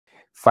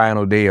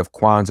final day of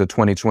Kwanzaa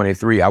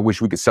 2023. I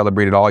wish we could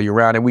celebrate it all year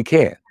round, and we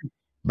can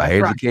by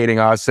That's educating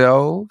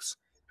ourselves.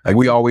 Like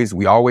we always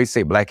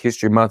say Black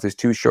History Month is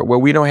too short. Well,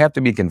 we don't have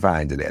to be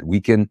confined to that.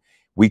 We can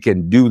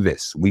do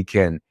this. We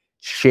can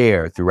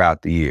share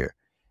throughout the year.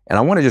 And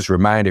I want to just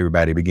remind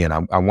everybody again,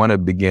 I want to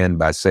begin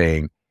by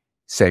saying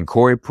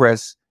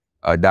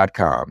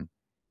sankoripress.com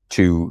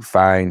to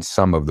find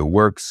some of the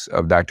works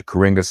of Dr.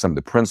 Karenga, some of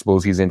the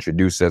principles he's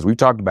introduced us. We've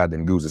talked about the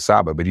Nguzo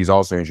Saba, but he's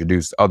also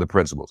introduced other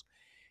principles.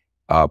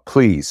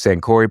 Please,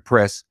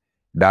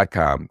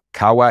 sankoripress.com,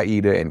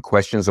 Kawaida and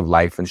Questions of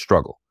Life and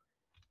Struggle.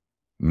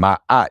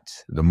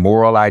 Ma'at, the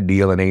moral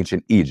ideal in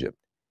ancient Egypt.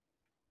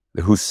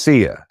 The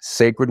Husia,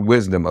 sacred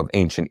wisdom of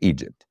ancient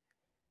Egypt.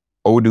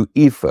 Odu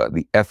Ifa,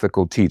 the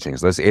ethical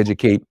teachings. Let's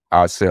educate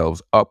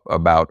ourselves up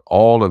about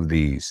all of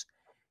these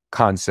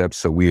concepts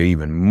so we are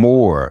even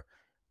more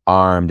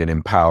armed and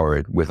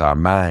empowered with our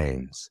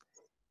minds.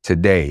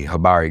 Today,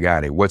 Habari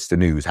Gani, what's the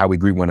news? How we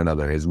greet one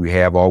another as we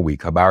have all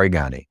week, Habari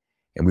Gani.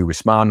 And we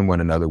respond to one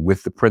another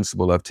with the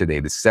principle of today,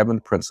 the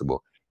seventh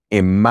principle,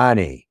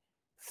 Imani,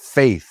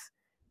 faith,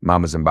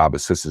 mamas and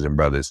babas, sisters and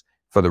brothers.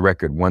 For the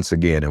record, once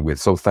again, and we're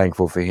so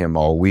thankful for him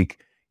all week,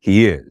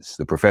 he is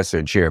the professor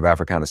and chair of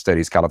Africana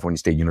Studies, California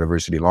State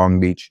University, Long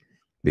Beach,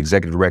 the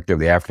executive director of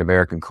the African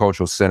American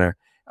Cultural Center.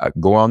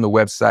 Go on the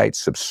website,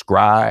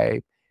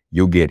 subscribe.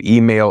 You'll get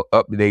email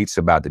updates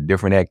about the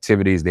different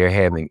activities they're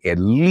having at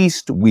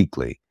least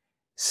weekly,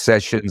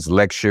 sessions,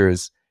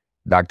 lectures.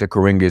 Dr.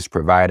 Karenga is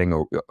providing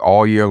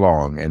all year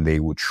long, and they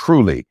will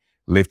truly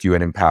lift you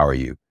and empower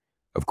you.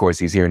 Of course,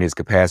 he's here in his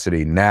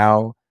capacity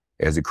now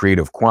as the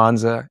creator of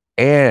Kwanzaa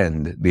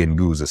and the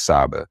Nguzo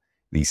Saba.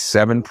 These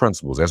 7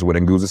 principles, that's what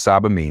Nguzo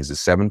Saba means, the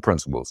 7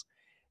 principles.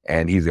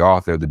 And he's the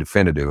author of the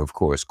definitive, of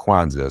course,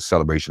 Kwanzaa,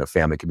 Celebration of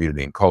Family,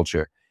 Community, and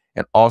Culture,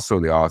 and also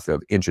the author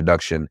of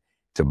Introduction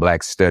to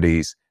Black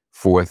Studies,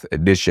 4th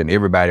edition.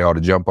 Everybody ought to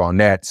jump on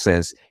that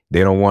since they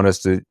don't want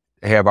us to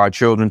have our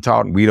children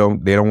taught. They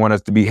don't want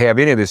us to have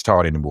any of this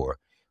taught anymore.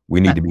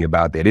 We need to be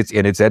about that.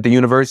 It's at the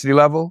university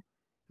level.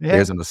 Yeah.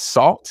 There's an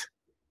assault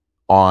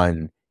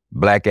on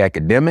Black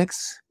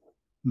academics,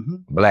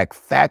 Black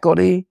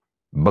faculty,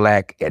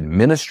 Black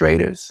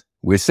administrators.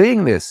 We're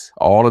seeing this.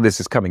 All of this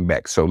is coming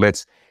back. So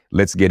let's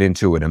get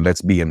into it, and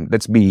let's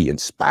be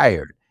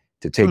inspired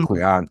to take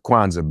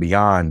Kwanzaa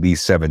beyond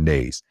these 7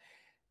 days.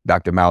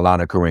 Dr.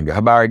 Maulana Karenga.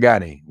 Habari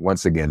Gani,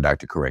 once again,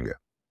 Dr. Karenga.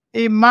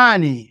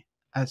 Imani,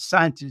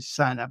 Asante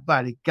Sana,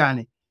 Habari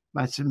Gani,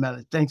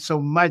 Masamela. Thanks so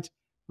much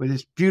for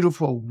this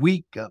beautiful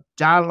week of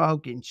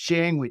dialogue and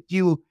sharing with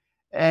you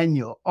and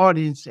your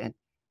audience. And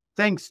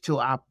thanks to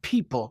our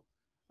people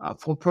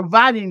for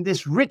providing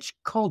this rich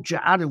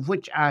culture out of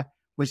which I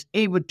was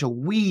able to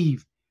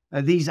weave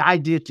these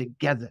ideas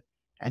together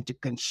and to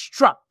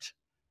construct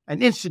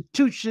an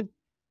institution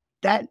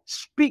that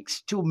speaks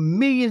to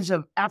millions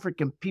of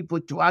African people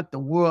throughout the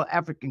world,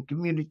 African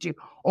community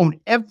on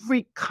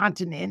every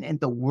continent in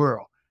the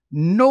world.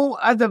 No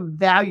other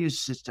value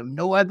system,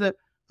 no other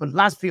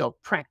philosophy or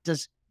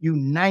practice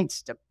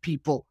unites the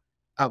people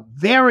of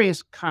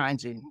various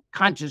kinds and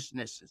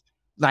consciousnesses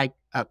like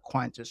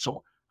Kwanzaa.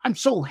 So I'm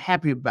so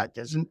happy about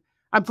this. And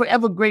I'm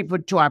forever grateful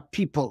to our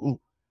people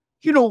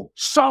who,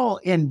 saw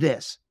in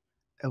this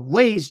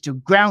ways to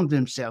ground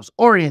themselves,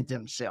 orient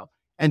themselves,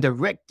 and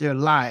direct their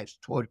lives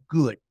toward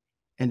good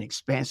and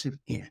expansive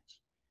ends.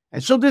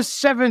 And so this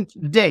 7th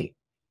day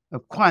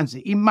of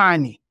Kwanzaa,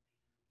 Imani.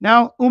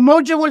 Now,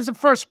 Umoja was the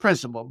first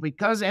principle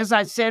because, as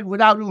I said,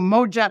 without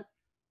Umoja,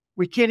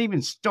 we can't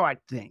even start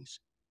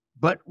things.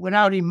 But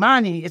without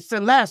Imani, it's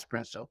the last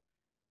principle.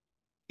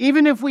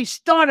 Even if we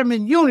start them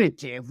in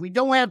unity, if we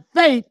don't have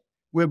faith,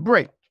 we'll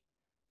break.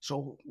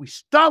 So we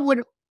start with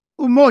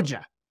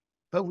Umoja,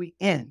 but we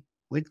end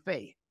with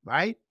faith,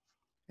 right?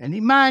 And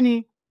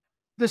Imani,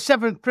 the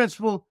 7th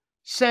principle,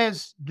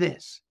 says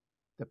this.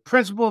 The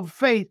principle of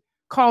faith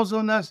calls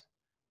on us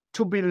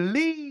to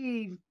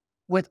believe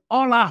with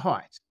all our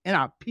hearts in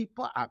our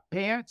people, our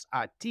parents,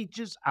 our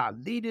teachers, our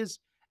leaders,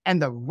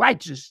 and the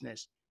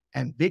righteousness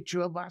and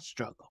victory of our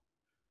struggle.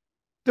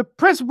 The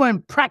principle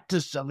and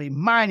practice of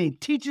Imani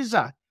teaches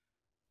us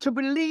to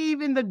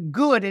believe in the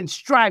good and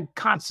strive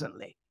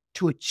constantly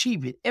to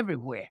achieve it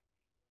everywhere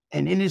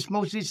and in its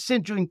most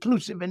essential,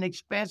 inclusive, and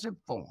expansive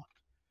form.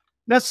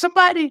 Now,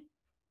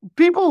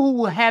 people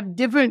who have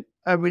different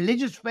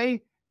religious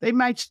faith, they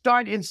might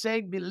start and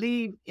say,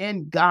 believe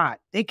in God.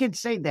 They can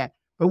say that.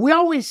 But we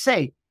always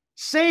say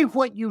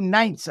what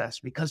unites us,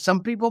 because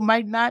some people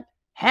might not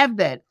have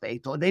that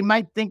faith, or they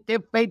might think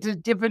their faith is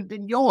different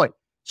than yours.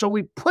 So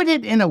we put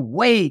it in a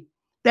way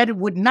that it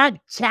would not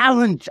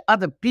challenge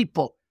other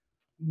people.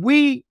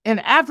 We, in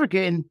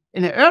Africa, in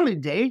the early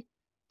days,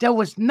 there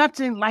was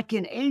nothing like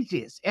an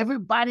atheist.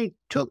 Everybody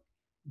took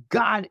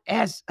God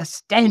as a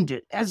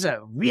standard, as a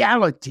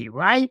reality,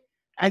 right?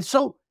 And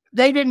so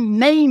they didn't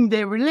name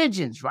their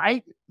religions,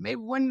 right?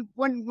 Maybe one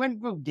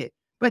group did.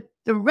 But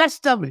the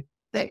rest of it,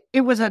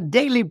 it was a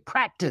daily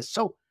practice.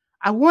 So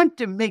I want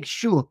to make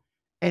sure,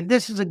 and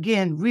this is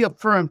again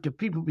reaffirmed to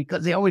people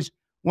because they always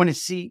want to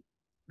see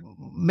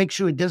make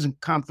sure it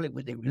doesn't conflict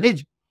with their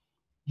religion.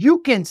 You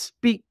can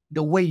speak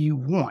the way you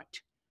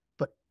want,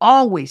 but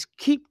always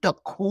keep the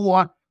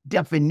core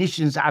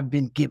definitions I've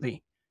been giving.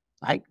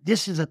 Like,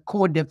 this is a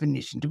core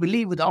definition: to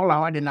believe with all our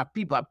heart in our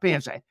people, our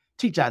parents, our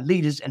teach our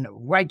leaders, and the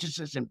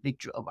righteousness and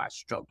victory of our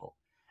struggle.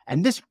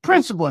 And this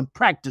principle and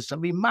practice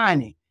of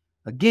Imani,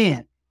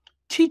 again,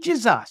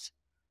 teaches us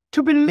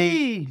to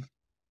believe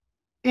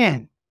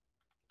in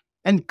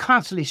and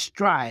constantly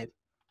strive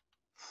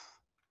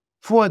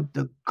for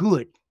the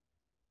good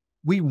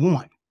we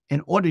want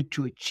in order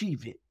to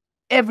achieve it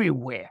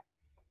everywhere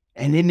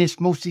and in its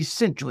most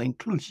essential,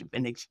 inclusive,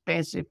 and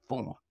expansive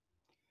form.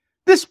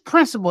 This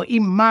principle,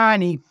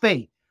 Imani,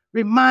 faith,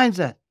 reminds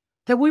us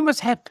that we must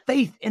have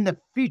faith in the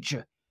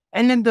future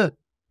and in the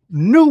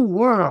new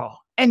world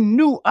and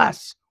new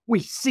us we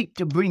seek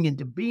to bring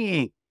into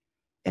being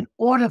in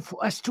order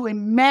for us to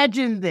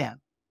imagine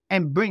them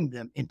and bring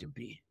them into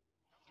being.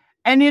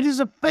 And it is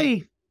a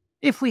faith,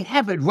 if we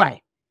have it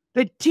right,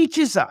 that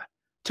teaches us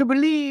to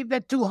believe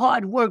that through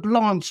hard work,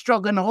 long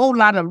struggle, and a whole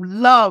lot of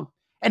love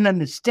and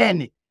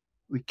understanding,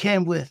 we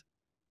can, with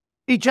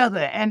each other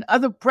and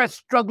other pressed,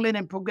 struggling,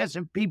 and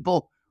progressive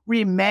people,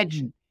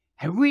 reimagine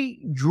and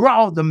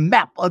redraw the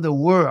map of the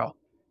world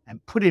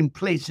and put in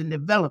place and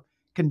develop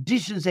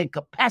conditions and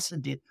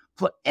capacity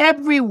for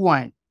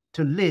everyone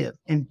to live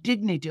in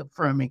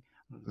dignity-affirming,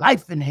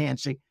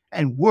 life-enhancing,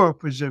 and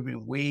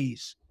world-preserving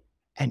ways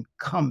and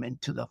come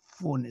into the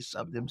fullness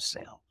of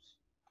themselves.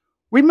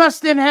 We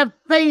must then have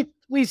faith,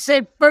 we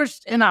say,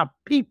 first in our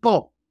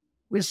people.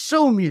 We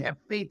assume you have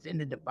faith in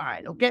the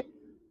divine, okay?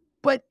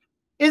 But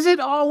is it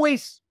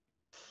always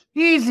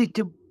easy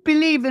to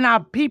believe in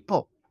our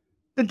people?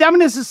 The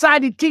dominant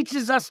society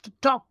teaches us to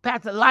talk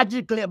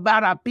pathologically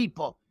about our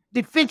people,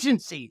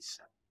 deficiencies.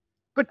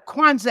 But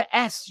Kwanzaa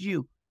asks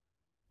you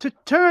to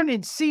turn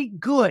and see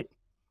good,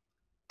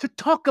 to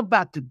talk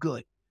about the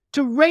good,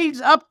 to raise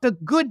up the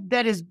good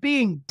that is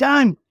being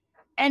done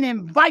and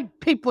invite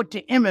people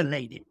to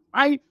emulate it,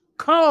 right?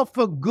 Call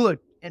for good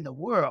in the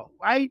world,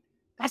 right?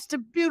 That's the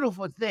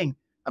beautiful thing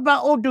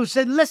about Odu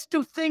said, let's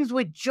do things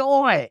with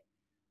joy,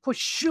 for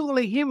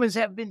surely humans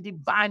have been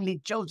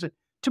divinely chosen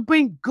to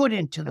bring good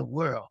into the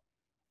world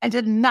and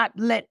to not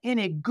let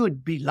any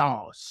good be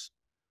lost.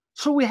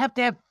 So we have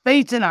to have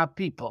faith in our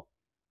people,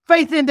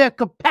 faith in their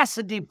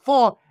capacity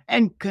for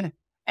and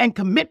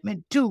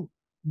commitment to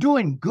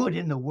doing good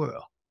in the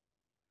world.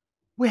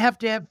 We have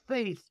to have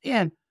faith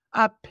in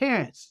our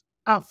parents,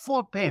 our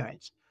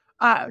foreparents,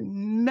 our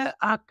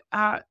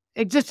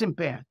existing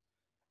parents,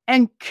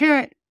 and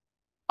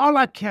all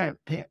our current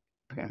parents,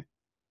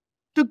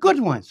 the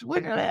good ones.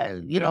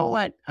 You know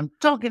what? I'm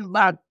talking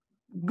about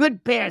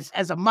good parents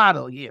as a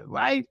model here,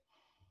 right?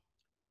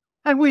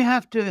 And we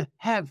have to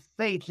have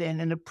faith in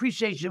and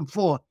appreciation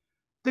for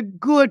the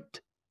good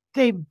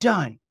they've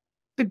done,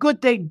 the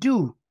good they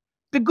do,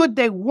 the good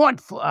they want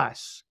for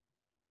us.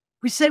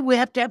 We said we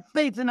have to have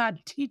faith in our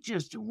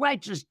teachers, the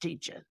righteous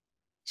teachers,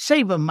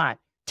 Saba,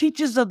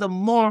 teachers of the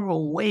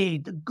moral way,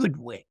 the good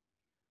way,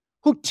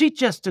 who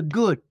teach us the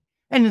good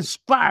and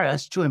inspire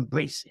us to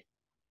embrace it.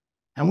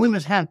 And we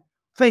must have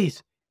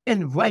faith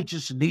in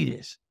righteous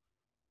leaders,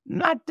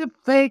 not the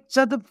fakes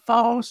or the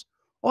false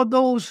or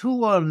those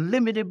who are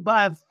limited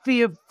by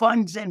fear,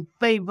 funds, and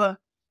favor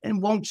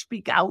and won't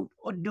speak out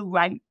or do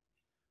right.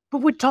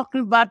 But we're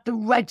talking about the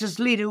righteous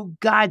leader who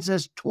guides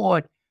us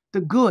toward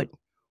the good,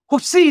 who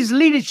sees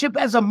leadership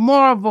as a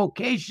moral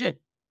vocation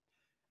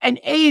and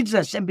aids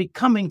us in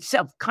becoming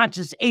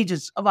self-conscious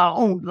agents of our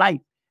own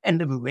life and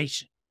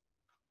liberation.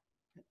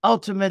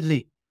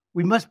 Ultimately,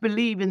 we must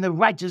believe in the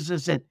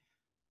righteousness and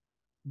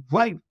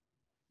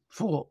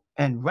rightful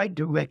and right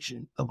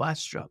direction of our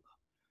struggle,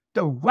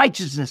 the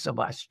righteousness of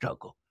our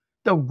struggle,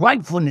 the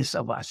rightfulness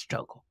of our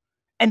struggle,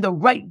 and the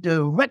right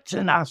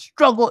direction our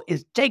struggle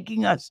is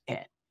taking us in.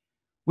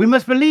 We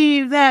must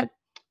believe that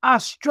our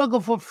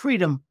struggle for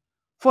freedom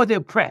for the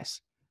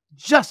oppressed,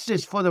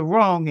 justice for the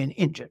wronged and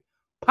injured,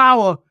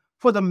 power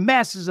for the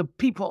masses of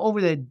people over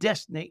their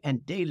destiny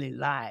and daily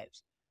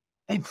lives,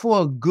 and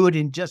for a good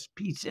and just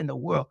peace in the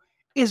world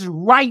is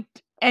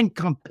right and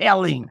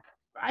compelling,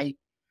 right?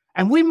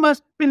 And we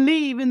must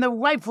believe in the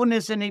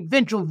rightfulness and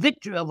eventual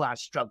victory of our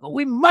struggle.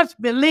 We must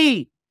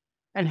believe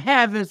and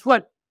have is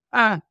what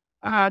Dr.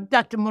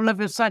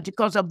 Maulana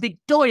calls a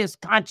victorious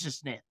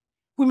consciousness.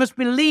 We must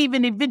believe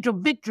in the eventual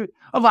victory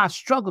of our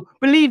struggle,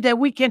 believe that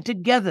we can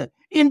together,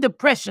 in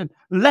depression,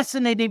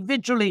 lessen and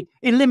eventually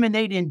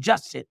eliminate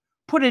injustice,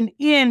 put an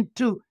end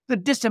to the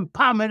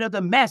disempowerment of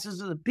the masses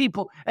of the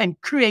people,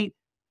 and create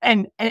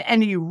and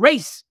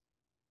erase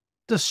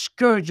the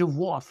scourge of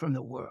war from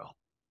the world.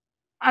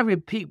 I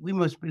repeat, we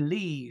must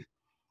believe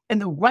in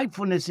the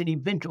rightfulness and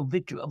eventual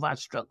victory of our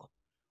struggle.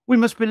 We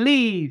must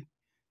believe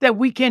that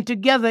we can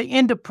together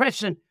end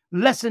oppression,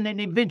 lessen and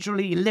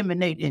eventually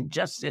eliminate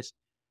injustice,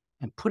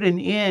 and put an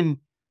end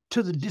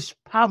to the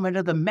disempowerment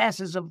of the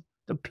masses of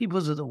the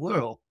peoples of the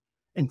world,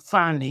 and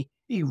finally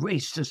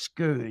erase the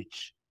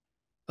scourge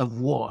of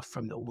war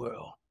from the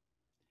world.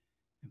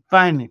 And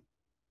finally,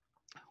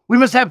 we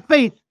must have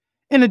faith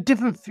in a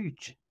different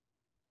future,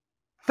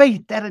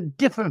 faith that a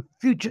different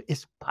future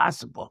is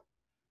possible,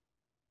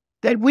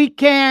 that we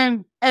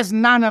can, as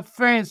Nana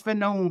Franz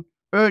Fanon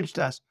urged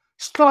us,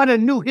 start a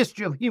new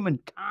history of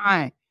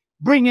humankind,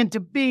 bring into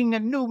being a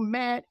new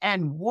man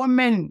and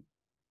woman,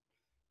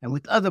 and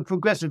with other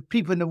progressive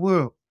people in the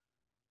world,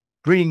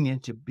 bring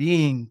into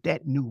being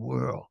that new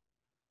world,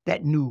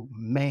 that new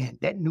man,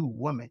 that new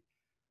woman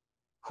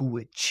who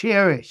would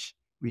cherish,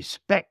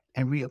 respect,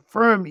 and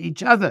reaffirm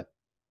each other,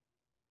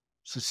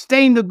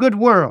 sustain the good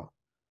world,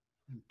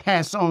 and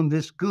pass on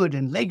this good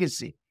and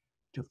legacy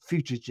to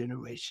future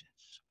generations.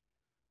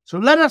 So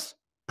let us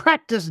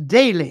practice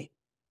daily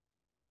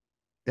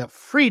the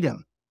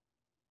freedom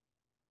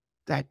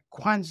that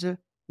Kwanzaa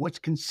was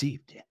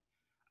conceived in.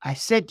 I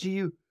said to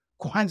you,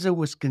 Kwanzaa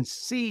was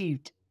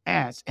conceived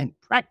as and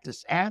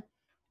practiced as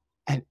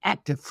an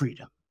act of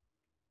freedom,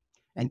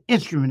 an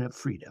instrument of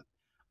freedom,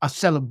 a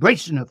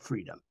celebration of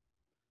freedom,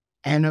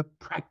 and a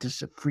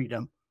practice of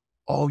freedom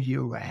all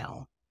year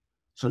round.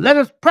 So let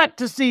us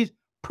practice these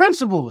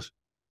principles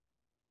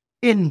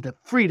in the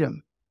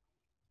freedom,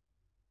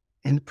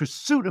 in the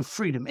pursuit of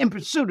freedom, in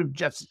pursuit of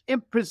justice,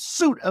 in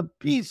pursuit of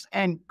peace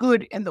and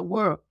good in the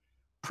world.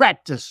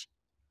 Practice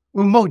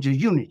umoja,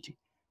 unity.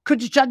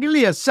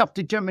 Kujichagulia,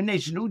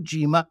 self-determination.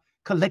 Ujima,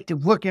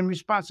 collective work and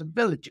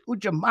responsibility.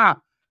 Ujamaa,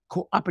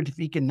 cooperative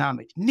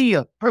economics.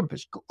 Nia,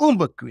 purpose.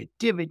 Kuumba,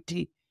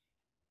 creativity.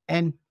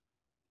 And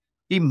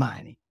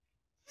Imani,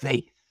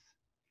 faith.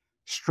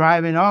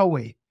 Striving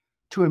always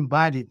to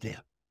embody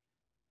them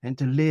and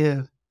to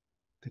live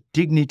the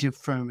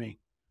dignity-affirming,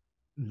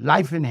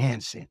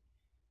 life-enhancing,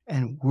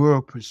 and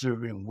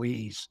world-preserving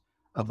ways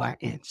of our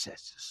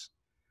ancestors.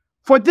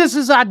 For this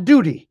is our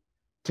duty,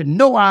 to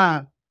know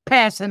our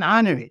past and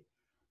honor it,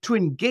 to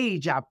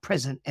engage our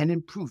present and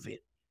improve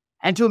it,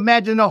 and to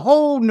imagine a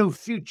whole new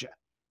future,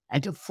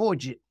 and to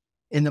forge it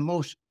in the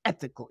most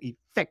ethical,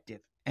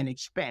 effective, and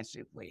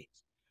expansive ways.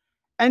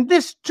 And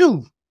this,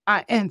 too,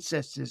 our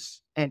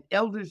ancestors and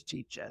elders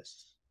teach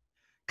us.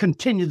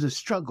 Continue the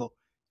struggle,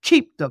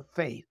 keep the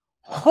faith,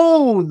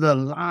 hold the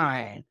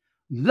line,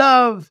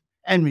 love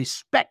and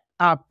respect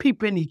our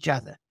people and each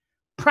other,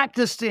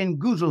 practice the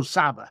Nguzo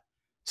Saba,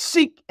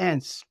 seek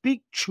and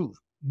speak truth,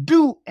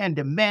 do and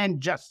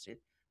demand justice,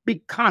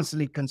 be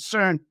constantly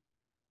concerned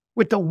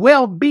with the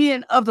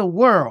well-being of the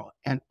world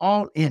and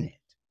all in it,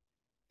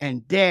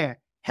 and dare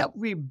help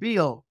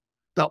rebuild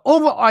the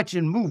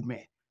overarching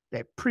movement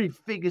that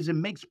prefigures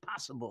and makes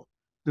possible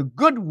the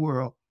good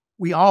world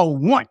we all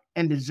want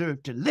and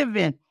deserve to live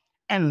in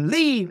and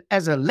leave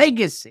as a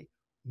legacy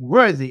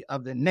worthy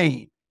of the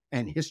name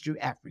and history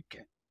Africa.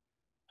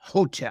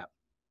 Hotep,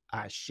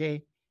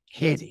 Ashe,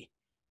 Hedi.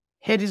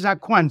 Hedi's our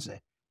Kwanzaa.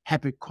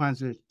 Happy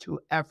Kwanzaa to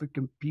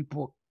African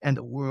people and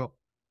the world,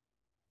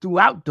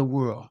 throughout the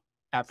world,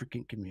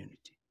 African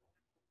community,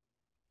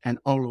 and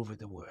all over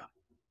the world.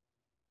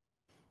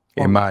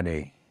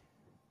 Imani,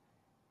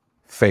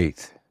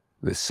 faith,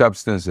 the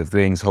substance of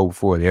things hoped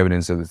for, the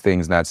evidence of the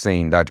things not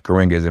seen. Dr.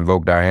 Karenga has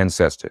invoked our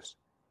ancestors.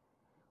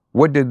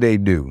 What did they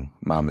do,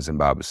 mamas and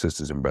babas,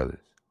 sisters and brothers?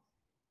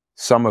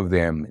 Some of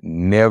them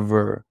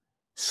never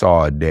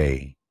saw a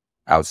day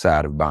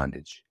outside of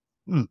bondage,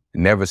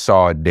 never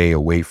saw a day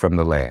away from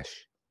the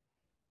lash,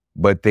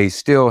 but they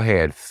still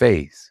had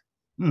faith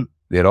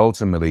that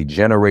ultimately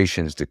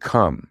generations to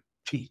come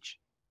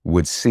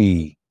would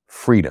see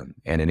freedom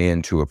and an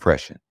end to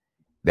oppression.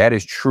 That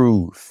is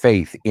true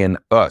faith in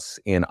us,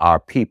 in our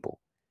people.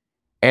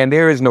 And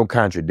there is no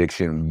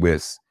contradiction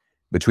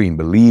between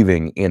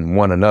believing in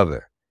one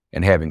another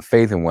and having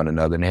faith in one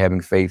another and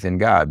having faith in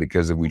God,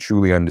 because if we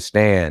truly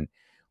understand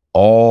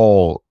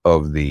all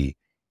of the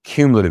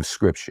cumulative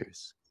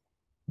scriptures,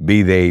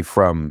 be they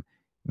from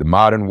the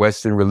modern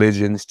Western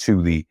religions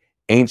to the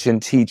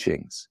ancient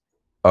teachings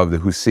of the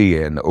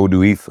Husia and the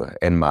Oduifa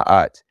and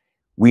Ma'at,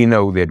 we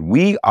know that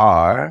we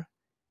are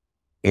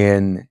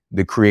in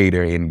the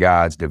Creator, in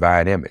God's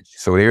divine image.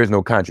 So there is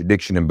no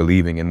contradiction in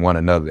believing in one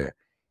another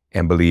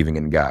and believing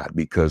in God,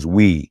 because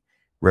we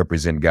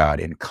represent God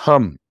and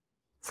come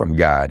from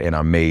God and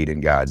are made in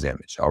God's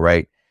image. All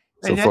right.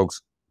 So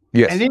folks,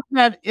 yes.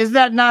 And is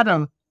that not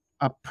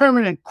a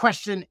permanent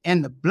question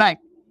in the Black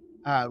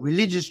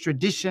religious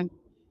tradition?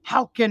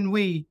 How can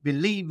we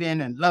believe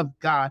in and love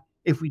God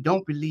if we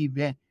don't believe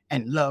in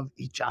and love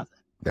each other?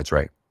 That's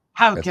right.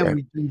 How can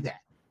we do that?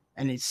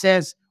 And it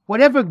says,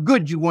 whatever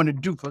good you want to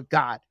do for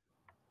God,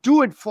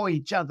 do it for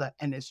each other,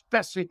 and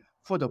especially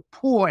for the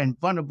poor and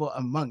vulnerable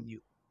among you.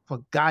 For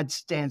God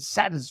stands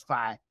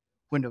satisfied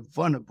when the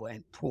vulnerable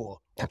and poor.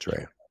 That's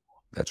right.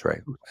 That's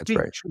right. That's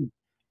right. Truth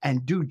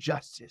and do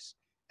justice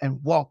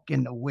and walk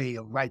in the way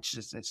of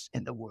righteousness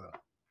in the world.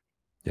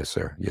 Yes,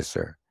 sir. Yes,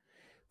 sir.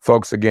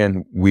 Folks,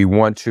 again, we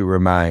want to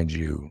remind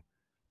you,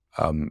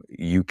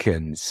 you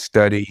can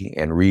study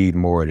and read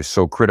more. It is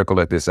so critical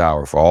at this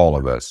hour for all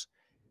of us,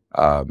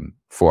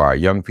 for our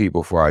young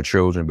people, for our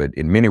children, but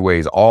in many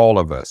ways, all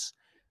of us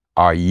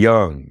are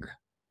young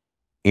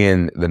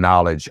in the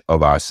knowledge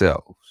of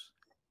ourselves.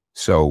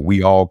 So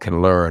we all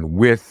can learn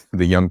with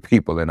the young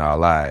people in our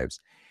lives.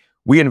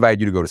 We invite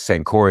you to go to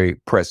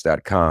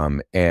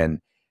stcoreypress.com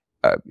and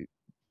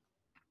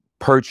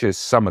purchase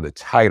some of the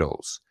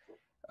titles,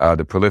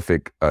 the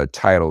prolific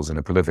titles and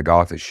the prolific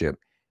authorship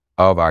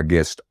of our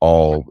guest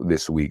all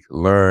this week.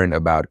 Learn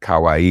about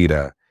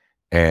Kawaida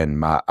and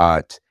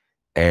Ma'at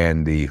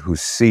and the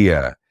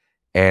Husia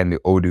and the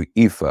Odu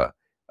Ifa,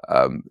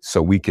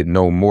 so we can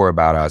know more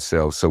about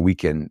ourselves, so we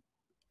can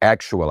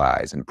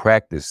actualize and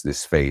practice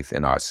this faith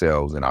in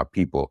ourselves and our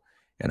people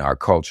and our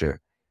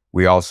culture.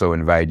 We also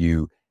invite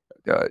you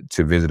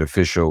to visit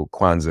official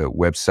Kwanzaa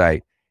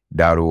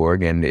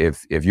website.org. And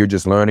if you're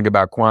just learning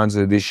about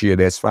Kwanzaa this year,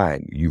 that's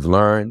fine. You've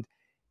learned,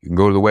 you can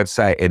go to the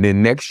website, and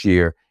then next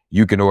year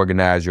you can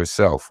organize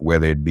yourself,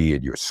 whether it be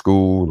at your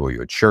school or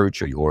your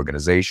church or your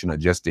organization or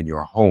just in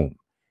your home.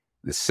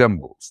 The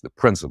symbols, the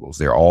principles,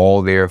 they're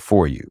all there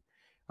for you.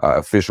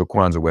 Official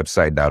Kwanzaa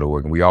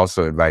website.org. And we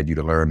also invite you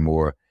to learn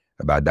more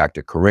about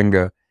Dr.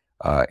 Karenga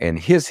and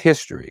his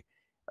history.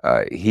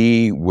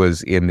 He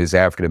was in this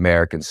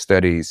African-American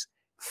studies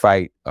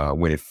fight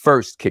when it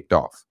first kicked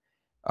off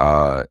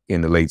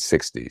in the late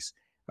 60s.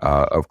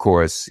 Of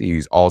course,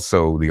 he's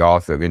also the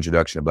author of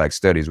Introduction to Black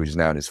Studies, which is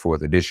now in its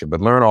 4th edition.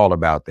 But learn all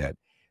about that.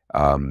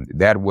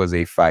 That was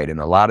a fight. And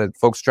a lot of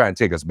folks try and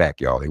take us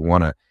back, y'all. They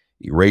want to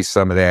erase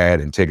some of that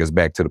and take us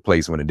back to the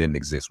place when it didn't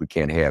exist. We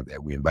can't have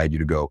that. We invite you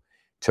to go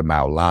to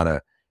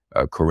Maulana,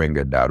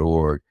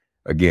 Karenga.org.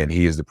 Again,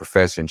 he is the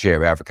professor and chair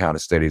of Africana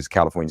Studies,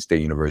 California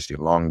State University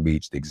of Long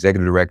Beach, the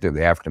executive director of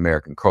the African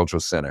American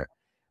Cultural Center,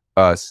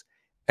 US.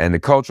 And the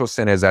Cultural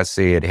Center, as I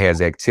said,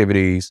 has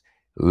activities,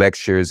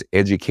 lectures,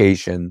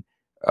 education,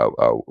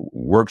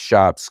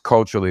 workshops,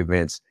 cultural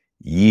events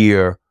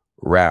year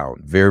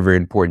round. Very, very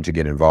important to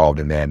get involved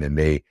in that. And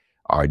they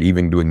are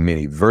even doing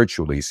many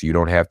virtually, so you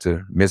don't have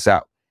to miss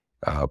out.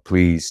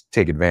 Please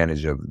take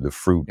advantage of the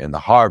fruit and the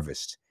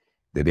harvest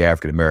that the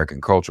African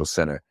American Cultural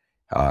Center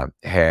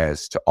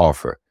has to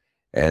offer.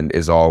 And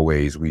as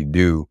always, we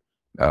do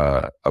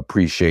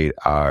appreciate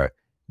our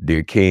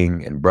dear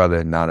king and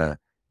brother, Nana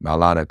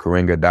Maulana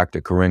Karenga,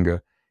 Dr. Karenga.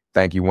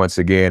 Thank you once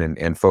again.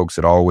 And folks,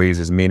 it always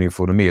is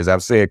meaningful to me. As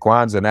I've said,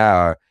 Kwanzaa and I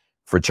are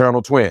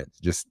fraternal twins,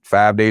 just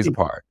 5 days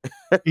apart,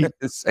 the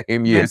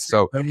same year.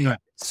 So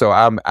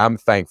I'm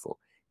thankful.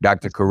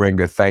 Dr.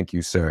 Karenga, thank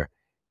you, sir.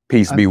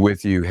 Peace be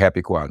with you.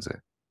 Happy Kwanzaa.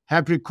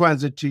 Happy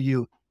Kwanzaa to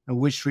you, and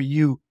wish for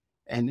you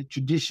and the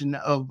tradition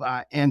of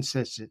our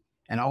ancestors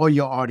and all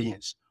your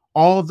audience,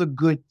 all the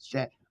good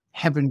that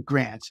heaven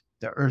grants,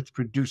 the earth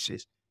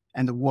produces,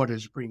 and the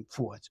waters bring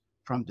forth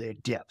from their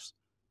depths.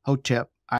 Hotep.